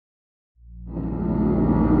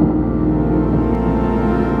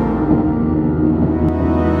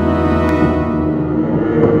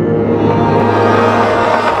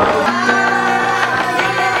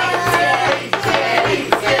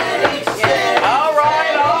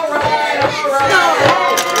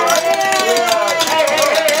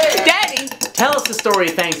story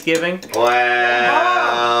of Thanksgiving.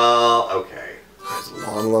 Well, okay. It was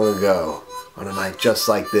long, long ago, on a night just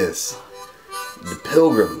like this, the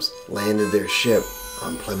Pilgrims landed their ship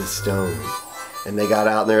on Plymouth Stone. And they got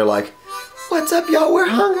out and they were like, "What's up, y'all? We're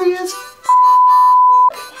hungry as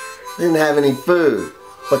They didn't have any food.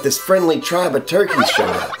 But this friendly tribe of turkeys showed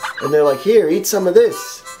up. And they're like, "Here, eat some of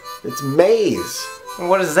this. It's maize."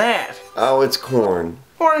 What is that? Oh, it's corn.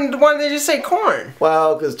 Corn? Why did they just say corn?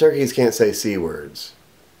 Well, because turkeys can't say C words.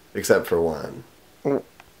 Except for one. What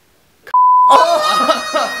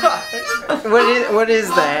is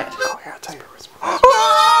that? Oh, here, I'll tell you.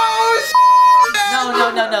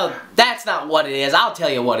 No. That's not what it is. I'll tell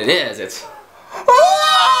you what it is. It's...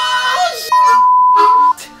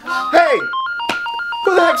 Hey!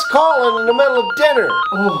 Who the heck's calling in the middle of dinner?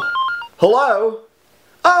 Oh. Hello?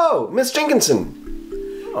 Oh, Miss Jenkinson.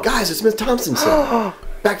 Guys, it's Miss Thompsonson.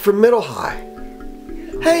 Back from Middle High.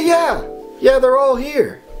 Hey, yeah. Yeah, they're all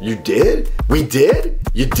here. You did? We did?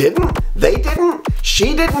 You didn't? They didn't?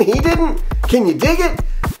 She didn't? He didn't? Can you dig it?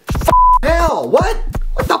 Hell, what?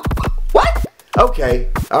 What the what? Okay,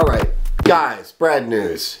 alright. Guys, bad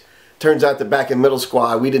news. Turns out that back in middle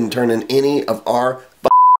school, we didn't turn in any of our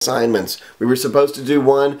assignments. We were supposed to do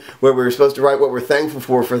one where we were supposed to write what we're thankful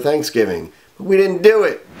for Thanksgiving. But we didn't do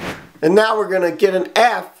it. And now we're gonna get an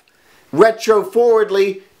F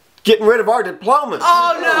retro-forwardly getting rid of our diplomas.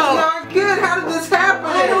 Oh no! Not good. How did this happen?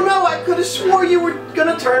 I don't know. I could have swore you were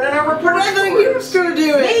gonna turn in our report. I think he was gonna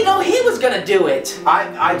do it. Hey, no, he was gonna do it.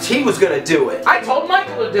 He was gonna do it. I told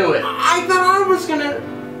Michael to do it. I thought I was gonna.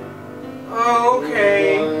 Oh,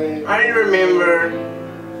 okay. I didn't remember.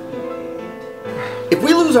 If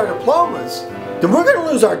we lose our diplomas, then we're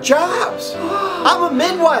gonna lose our jobs. I'm a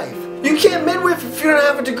midwife. You can't midwife if you don't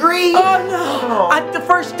have a degree. Oh no! The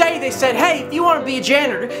first day they said, "Hey, if you want to be a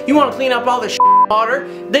janitor, you want to clean up all the water,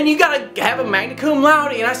 then you gotta have a magna cum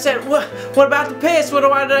laude." And I said, "What about the piss? What do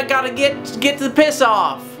I gotta get to the piss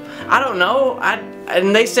off?" I don't know.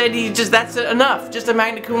 And they said that's enough. Just a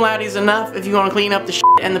magna cum laude is enough if you want to clean up the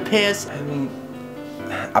and the piss. I mean,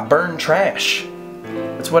 I burn trash.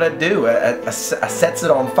 That's what I do. I sets it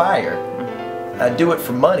on fire. I do it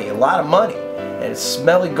for money, a lot of money. And it's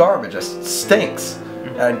smelly garbage. It stinks.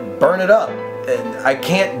 I burn it up. And I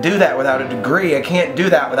can't do that without a degree. I can't do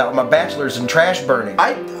that without my bachelor's in trash burning.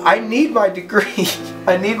 I need my degree.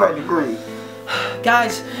 I need my degree.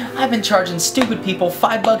 Guys, I've been charging stupid people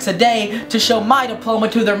 $5 a day to show my diploma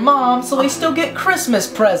to their mom so they still get Christmas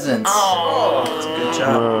presents. Oh, that's a good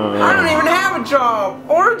job. I don't even have a job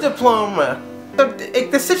or a diploma.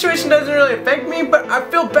 The situation doesn't really affect me, but I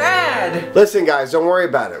feel bad. Listen, guys, don't worry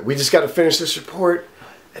about it. We just got to finish this report,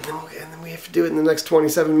 and then we have to do it in the next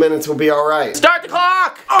 27 minutes. We'll be all right. Start the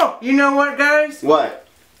clock! Oh, you know what, guys? What?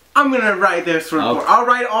 I'm gonna write this report. Okay. I'll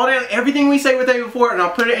write all down everything we say with the report, and I'll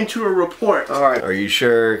put it into a report. All right. Are you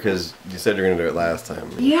sure? Because you said you were gonna do it last time.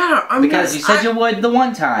 Yeah, because you said you would the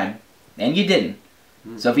one time, and you didn't.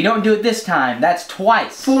 So if you don't do it this time, that's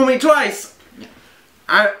twice. Fool me twice.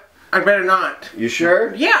 I better not. You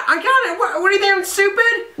sure? Yeah, I got it. What are you doing,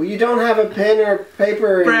 stupid? Well, you don't have a pen or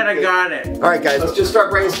paper. Brad, I got it. All right, guys, let's just start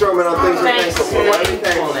brainstorming on things we're thankful for. What are we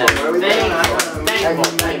thankful for? What are we thankful?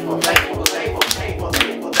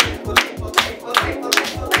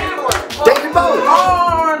 David Bowie.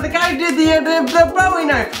 Oh, the guy who did the Bowie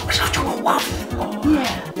knife.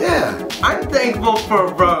 Yeah. I'm thankful for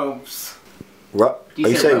robes. Are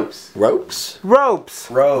you saying ropes? Ropes.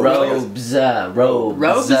 Robes.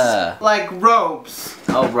 Like robes.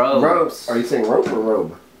 Oh, robes. Ropes. Are you saying rope or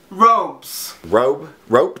robe? Robes. Robe?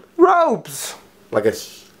 Rope? Robes. Like a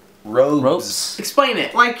Ropes. Explain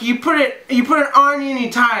it. Like you put it on you and you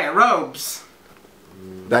tie it. Robes.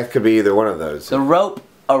 That could be either one of those. The rope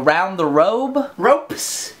around the robe?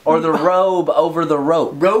 Ropes. Or the robe over the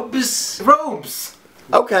rope? Robes. Robes.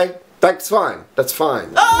 Okay, that's fine. That's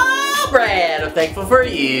fine. Oh, Brad, I'm thankful for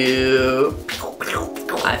you.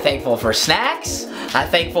 I'm thankful for snacks. I'm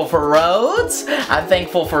thankful for roads. I'm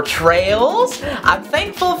thankful for trails. I'm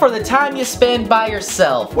thankful for the time you spend by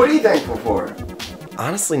yourself. What are you thankful for?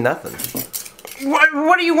 Honestly, nothing.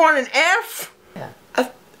 What do you want, an F? Yeah.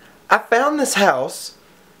 I found this house,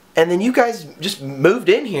 and then you guys just moved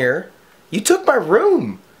in here. You took my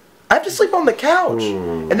room. I have to sleep on the couch.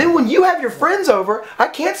 And then when you have your friends over, I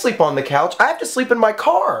can't sleep on the couch. I have to sleep in my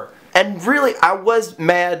car. And really, I was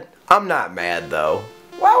mad. I'm not mad, though.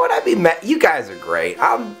 Why would I be mad? You guys are great.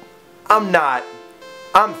 I'm not.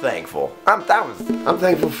 I'm thankful. I'm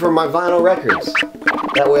thankful for my vinyl records.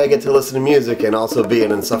 That way I get to listen to music and also be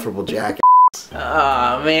an insufferable jackass.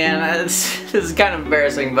 Oh man, this is kind of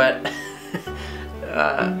embarrassing, but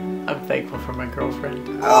I'm thankful for my girlfriend.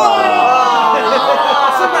 Somebody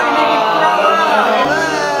make me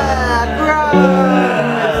cry!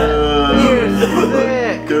 You're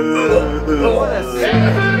sick! What a sick!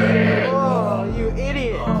 Oh, you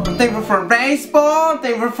idiot! I'm thankful for baseball, I'm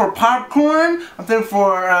thankful for popcorn, I'm thankful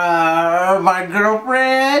for my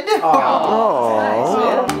girlfriend.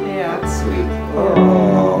 Oh, yeah, that's sweet.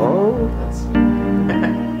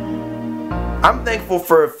 I'm thankful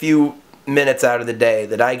for a few minutes out of the day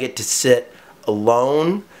that I get to sit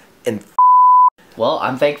alone and Well,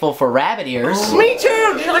 I'm thankful for rabbit ears. Me too!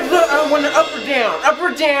 Do you like the one up or down? Up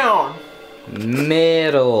or down?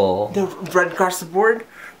 Middle. The red across the board?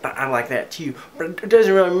 I like that too. But it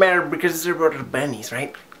doesn't really matter because they're both the bunnies,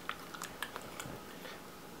 right?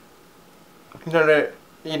 You know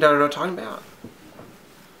what I'm talking about?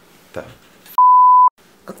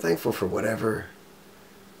 I'm thankful for whatever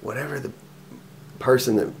the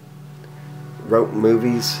person that wrote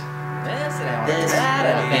movies. This and after that,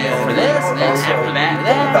 and I'm thankful for this, and then after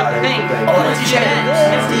that, thankful. Oh, let's check it.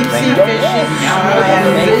 Deep sea fishing.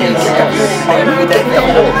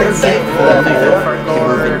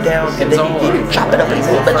 chop it up in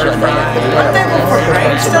little bits. I'm thankful for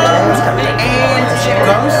gravestones and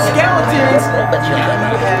ghost skeletons.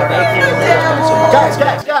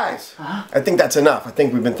 Guys! I think that's enough. I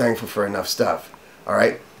think we've been thankful for enough stuff. All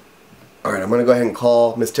right, I'm gonna go ahead and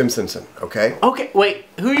call Miss Timsonson. Okay? Okay, wait.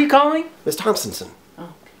 Who are you calling? Miss Thompsonson. Oh,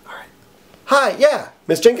 okay. All right. Hi, yeah.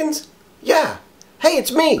 Miss Jenkins? Yeah. Hey,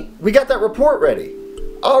 it's me. We got that report ready.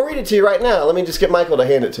 I'll read it to you right now. Let me just get Michael to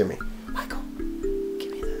hand it to me. Michael,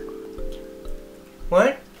 give me the...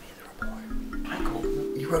 What? Give me the report. Michael,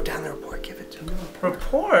 you wrote down the report. Give it to me.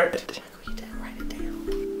 Report? Michael, you didn't write it down.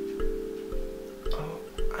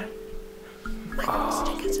 Michael, Miss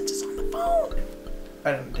Jenkinson's is on the phone.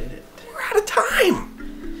 I don't did it. We're out of time.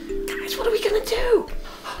 Guys, what are we gonna do?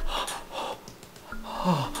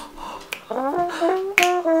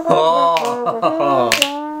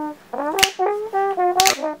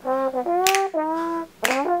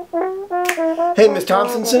 Hey, Miss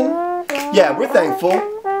Thompsonson. Yeah, we're thankful.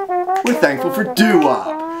 We're thankful for doo-wop.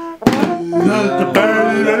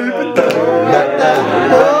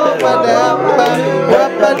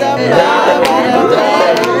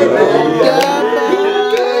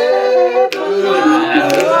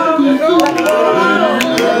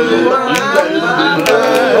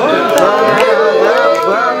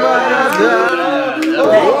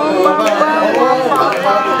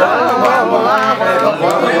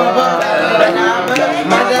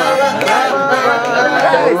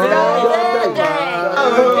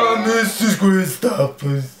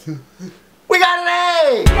 We got an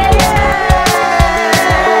A!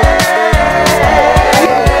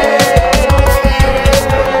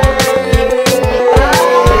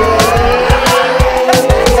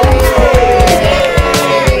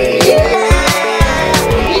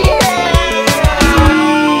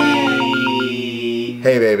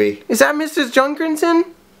 Hey, baby. Is that Mrs. Junkinson?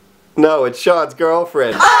 No, it's Sean's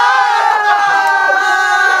girlfriend.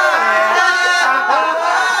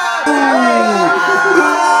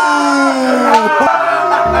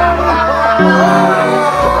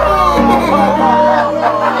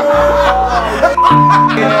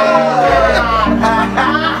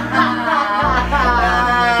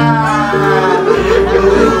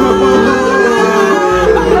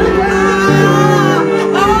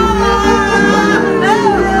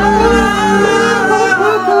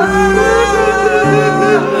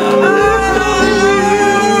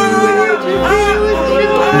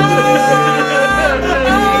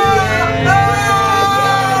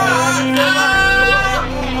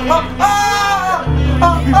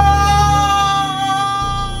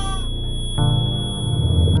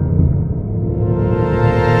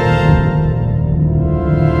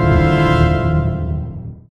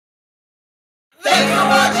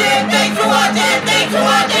 Thanks for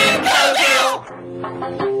watching, kokil!